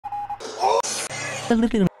So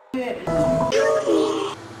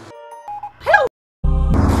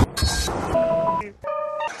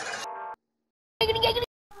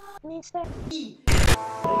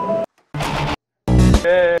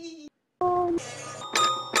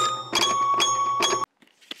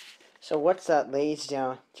what's up, ladies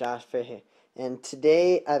and Jasper here, and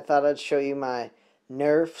today I thought I'd show you my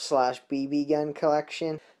Nerf / BB gun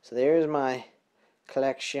collection. So there's my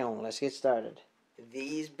collection. Let's get started.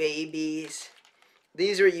 These babies,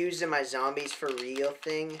 these were used in my Zombies for Real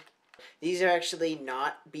thing. These are actually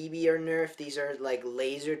not BB or Nerf. These are like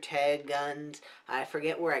laser tag guns. I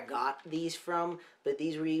forget where I got these from, but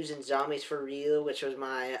these were used in Zombies for Real, which was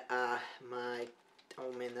my oh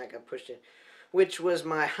man, that got pushed in. Which was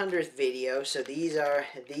my 100th video. So these are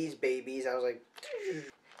these babies. I was like,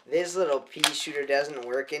 this little pea shooter doesn't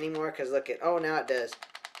work anymore because look at, oh, now it does.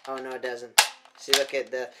 Oh no, it doesn't. See, look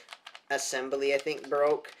at the assembly, I think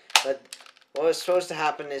broke. But what was supposed to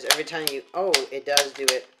happen is every time you, oh, it does do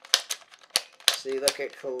it. So you look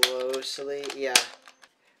at closely, yeah.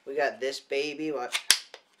 We got this baby. What?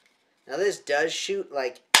 Now this does shoot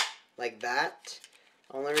like that.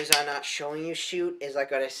 Only reason I'm not showing you shoot is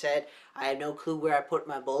like what I said. I had no clue where I put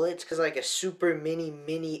my bullets because like a super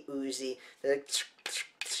mini Uzi,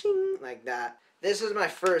 like that. This is my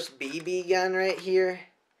first BB gun right here.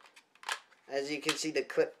 As you can see, the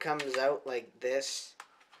clip comes out like this.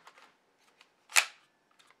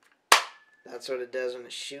 That's what it does when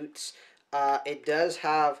it shoots. It does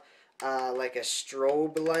have like a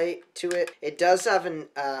strobe light to it. It does have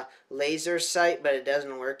a laser sight, but it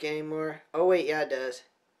doesn't work anymore. Oh wait, yeah, it does.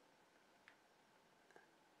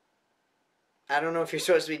 I don't know if you're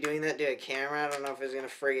supposed to be doing that to a camera. I don't know if it's gonna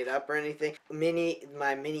frig it up or anything.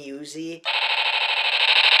 My mini Uzi.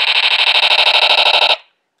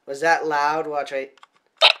 Was that loud? Watch, right.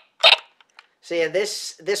 So yeah,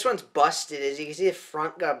 this one's busted. As you can see, the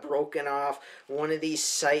front got broken off. One of these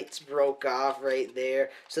sights broke off right there.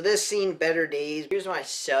 So this seen better days. Here's my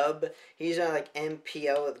sub. He's on like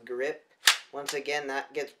MPL with grip. Once again,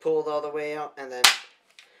 that gets pulled all the way out, and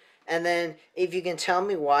then if you can tell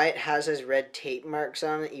me why it has those red tape marks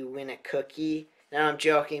on it, you win a cookie. Now I'm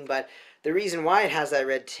joking, but the reason why it has that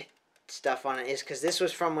red stuff on it is because this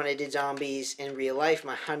was from when I did Zombies in Real Life,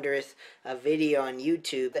 my 100th video on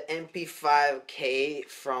YouTube. The MP5K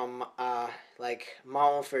from like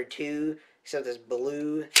Modern Warfare 2, except it's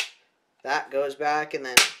blue. That goes back, and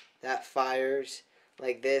then that fires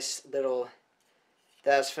like this little.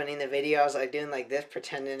 That was funny in the video. I was like doing like this,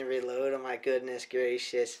 pretending to reload. Oh my goodness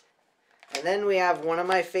gracious. And then we have one of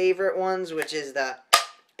my favorite ones, which is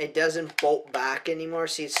it doesn't bolt back anymore.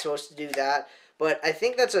 See, it's supposed to do that. But I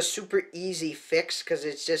think that's a super easy fix because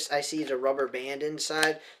it's just, I see it's a rubber band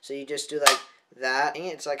inside. So you just do like that.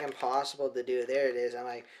 It's like impossible to do. There it is. I'm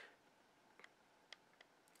like,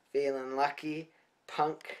 feeling lucky.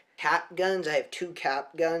 Punk. Cap guns. I have 2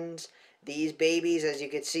 cap guns. These babies, as you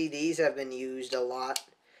can see, these have been used a lot.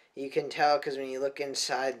 You can tell because when you look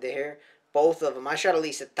inside there, both of them, I shot at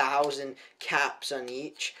least 1,000 caps on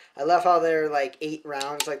each. I love how they're like 8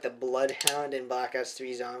 rounds, like the Bloodhound in Black Ops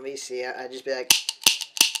 3 Zombies. See, I just be like,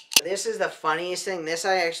 this is the funniest thing. This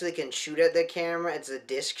I actually can shoot at the camera. It's a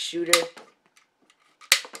disc shooter.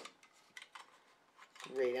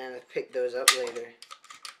 Great, I'm gonna pick those up later.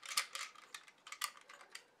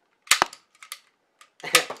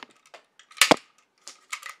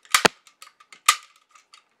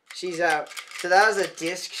 She's out. So that was a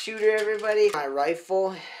disc shooter, everybody. My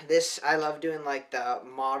rifle, this, I love doing like the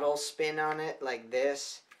model spin on it, like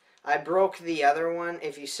this. I broke the other one.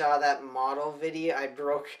 If you saw that model video, I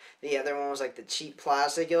broke the other one. It was like the cheap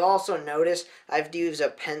plastic. You'll also notice I've used a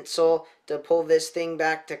pencil to pull this thing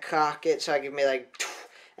back to cock it so I can be like,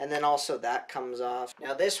 and then also that comes off.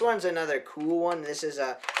 Now this one's another cool one. This is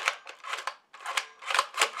a,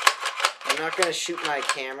 I'm not going to shoot my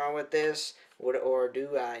camera with this. Or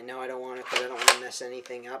do I? No, I don't want to because I don't want to mess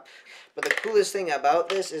anything up. But the coolest thing about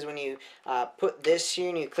this is when you put this here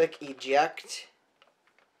and you click eject,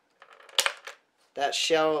 that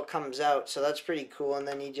shell comes out. So that's pretty cool. And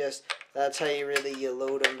then you just, that's how you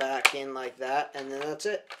load them back in like that. And then that's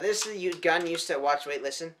it. This gun used to, watch, wait,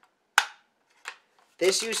 listen.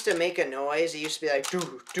 This used to make a noise. It used to be like,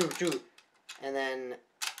 doo, doo, doo. And then,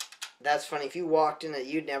 that's funny. If you walked in it,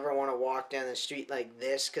 you'd never want to walk down the street like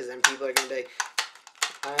this, because then people are going to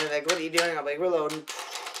be like, what are you doing? I'm like, we're loading.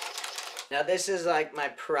 Now this is like my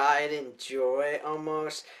pride and joy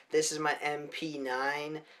almost. This is my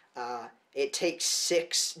MP9. It takes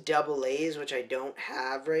 6 AA's, which I don't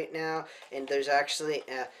have right now. And there's actually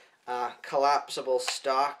a collapsible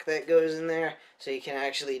stock that goes in there. So you can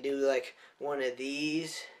actually do like one of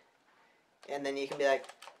these. and then you can be like,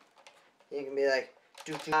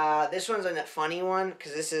 this one's a funny one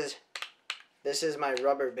because this is my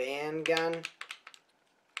rubber band gun.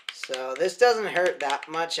 So this doesn't hurt that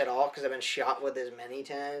much at all because I've been shot with this many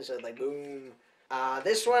times. So like boom.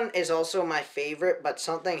 This one is also my favorite, but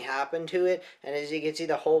something happened to it, and as you can see,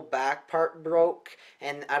 the whole back part broke.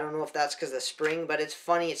 And I don't know if that's because of the spring, but it's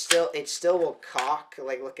funny. It still will cock.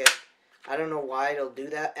 Like look at, I don't know why it'll do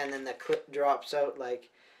that. And then the clip drops out like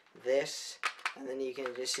this, and then you can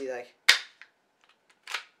just see like.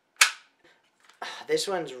 This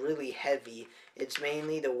one's really heavy. It's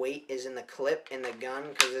mainly the weight is in the clip in the gun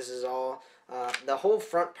because this is all, the whole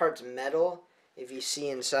front part's metal, if you see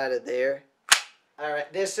inside of there.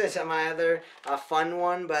 Alright, this is my other fun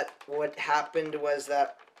one, but what happened was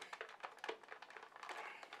that,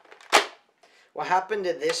 what happened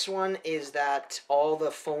to this one is that all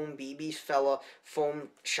the foam foam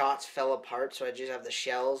shots fell apart, so I just have the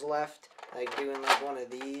shells left, like doing like one of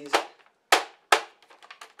these.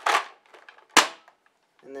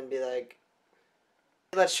 And then be like,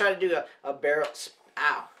 let's try to do a barrel,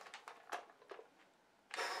 ow.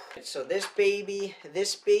 So this baby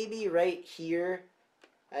right here,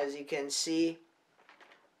 as you can see,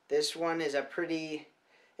 this one is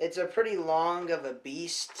it's a pretty long of a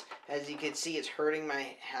beast. As you can see, it's hurting my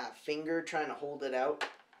finger trying to hold it out.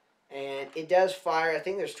 And it does fire. I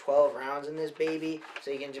think there's 12 rounds in this baby.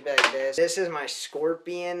 So you can just be like this. This is my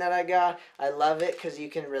Scorpion that I got. I love it because you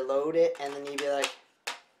can reload it and then you'd be like,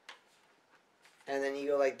 and then you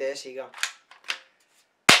go like this, you go.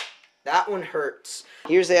 That one hurts.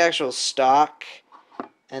 Here's the actual stock.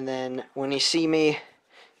 And then when you see me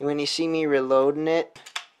reloading it,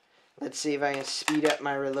 let's see if I can speed up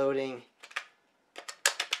my reloading.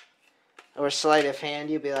 Or sleight of hand,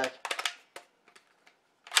 you'll be like.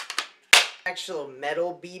 Actual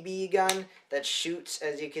metal BB gun that shoots,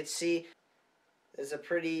 as you can see. Is a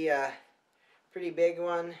pretty big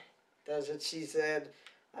one. Does what she said.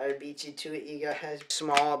 I beat you to it, you guys.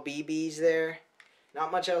 Small BBs there.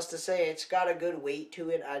 Not much else to say. It's got a good weight to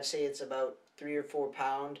it. I'd say it's about 3 or 4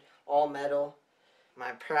 pound. All metal.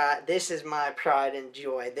 My pride. This is my pride and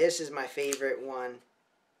joy. This is my favorite one.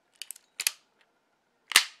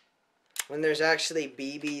 When there's actually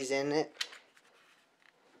BBs in it.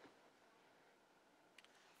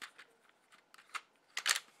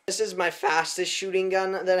 This is my fastest shooting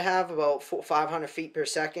gun that I have. About 500 feet per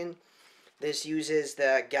second. This uses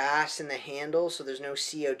the gas in the handle, so there's no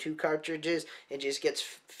CO2 cartridges. It just gets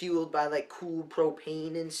fueled by like cool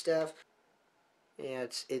propane and stuff. Yeah,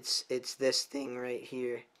 it's this thing right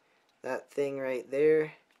here. That thing right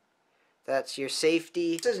there. That's your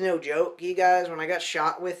safety. This is no joke, you guys. When I got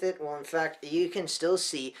shot with it, well, in fact, you can still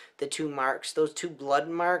see the 2 marks. Those 2 blood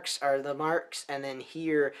marks are the marks, and then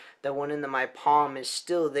here, the one in my palm is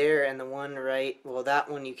still there, and the one right, well,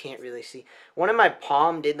 that one you can't really see. One in my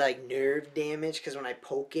palm did, like, nerve damage, because when I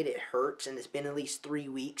poke it, it hurts, and it's been at least 3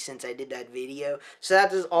 weeks since I did that video. So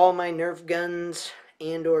that is all my Nerf guns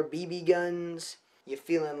and or BB guns. You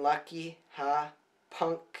feeling lucky, huh,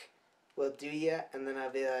 punk? Well, do ya? And then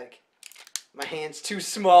I'll be like, my hand's too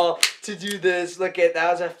small to do this. Look at,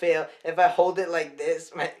 that was a fail. If I hold it like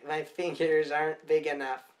this, my fingers aren't big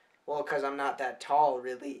enough. Well, because I'm not that tall,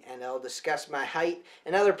 really. And I'll discuss my height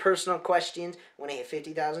and other personal questions when I hit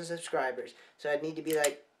 50,000 subscribers. So I'd need to be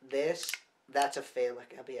like this. That's a fail.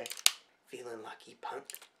 Look, I'll be like, feeling lucky, punk.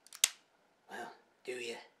 Well, do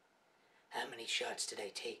ya? How many shots did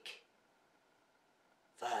I take?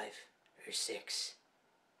 5 or 6?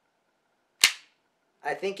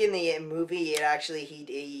 I think in the movie it actually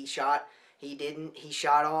he shot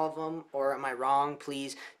all of them, or am I wrong?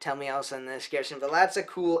 Please tell me else in the description. But that's a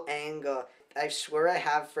cool angle. I swear I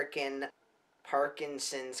have freaking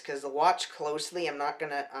Parkinson's, because to watch closely, I'm not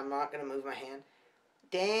gonna move my hand.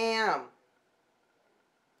 Damn.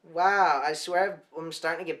 Wow, I swear I'm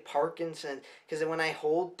starting to get Parkinson's, because when I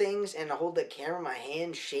hold things and I hold the camera, my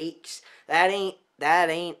hand shakes. That ain't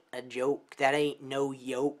a joke. That ain't no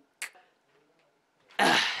yoke.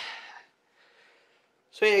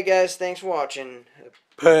 So yeah, guys, thanks for watching.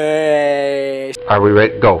 Peace. Are we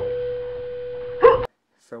ready? Go.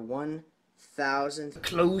 For 1,000.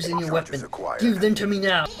 Clothes in your weapon. Give them to me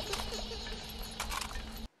now.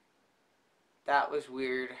 That was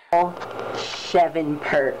weird. 7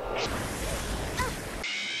 perks.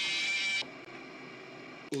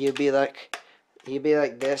 You'd be like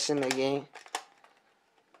this in the game.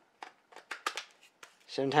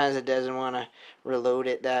 Sometimes it doesn't want to reload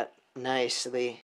it that nicely.